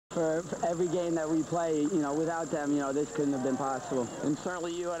for every game that we play. You know, without them, you know, this couldn't have been possible. And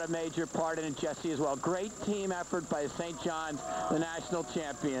certainly you had a major part in it, Jesse, as well. Great team effort by St. John's, the national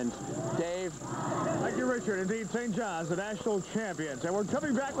champions. Dave? Thank you, Richard. Indeed, St. John's, the national champions. And we're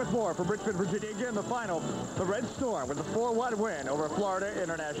coming back with more from Richmond, Virginia. Again, the final, the Red Storm with a 4-1 win over Florida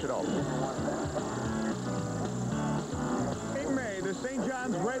International. In May, the St.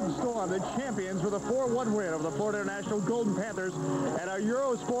 John's Red Storm, the champions, with a 4-1 win over the Florida International Golden Panthers. And our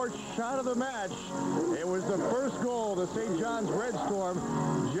Eurosport shot of the match, it was the first goal of the St. John's Red Storm.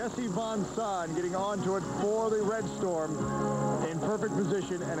 Jesse Von Son getting onto it for the Red Storm in perfect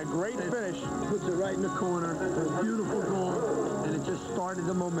position and a great finish. Puts it right in the corner. A beautiful goal, and it just started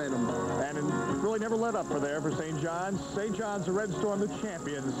the momentum. And it really never let up for St. John's. St. John's, the Red Storm, the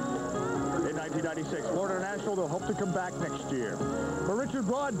champions in 1996. Florida International, they'll hope to come back next year. For Richard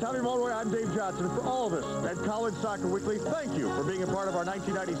Broad, Tommy Mulroy, I'm Dave Johnson. For all of us at College Soccer Weekly, thank you for being a part of our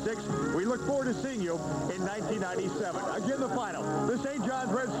 1996. We look forward to seeing you in 1997. Again, the final, the St.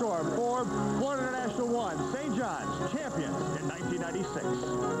 John's Red Storm 4